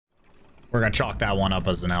We're gonna chalk that one up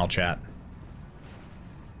as an L, chat.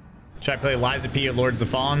 Should I play Liza P at Lords of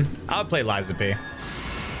the Fallen? I would play Liza P.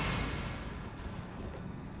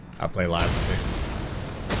 I'll play Liza P.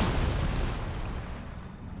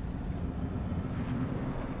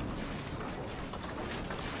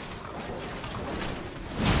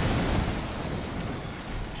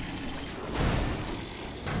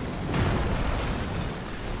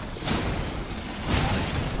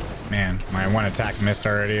 Man, my one attack missed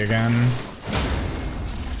already again.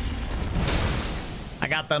 I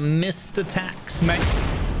got the missed attacks, mate.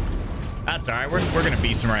 That's all right. We're gonna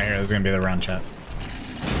beast him right here. This is gonna be the round, chat.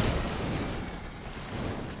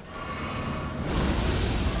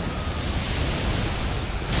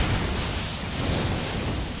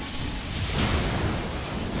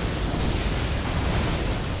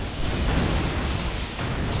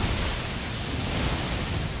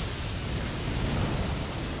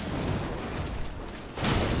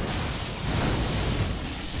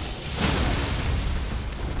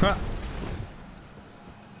 Huh.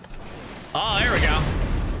 Oh, there we go.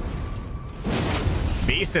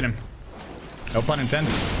 Beasting him. No pun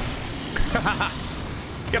intended.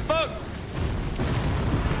 Get fucked.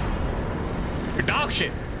 You're dog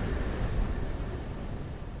shit.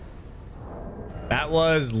 That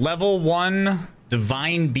was level 1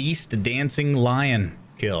 Divine Beast Dancing Lion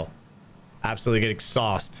kill. Absolutely getting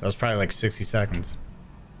sauced. That was probably like 60 seconds.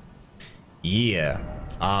 Yeah.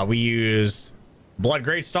 We used Blood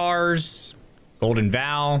Great Stars, Golden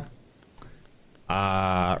Vow,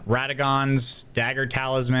 Radagon's Dagger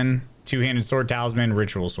Talisman, Two-Handed Sword Talisman,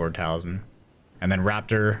 Ritual Sword Talisman, and then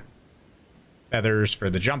Raptor Feathers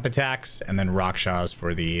for the jump attacks, and then Rakshas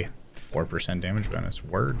for the 4% damage bonus.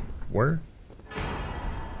 Word.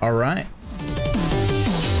 All right.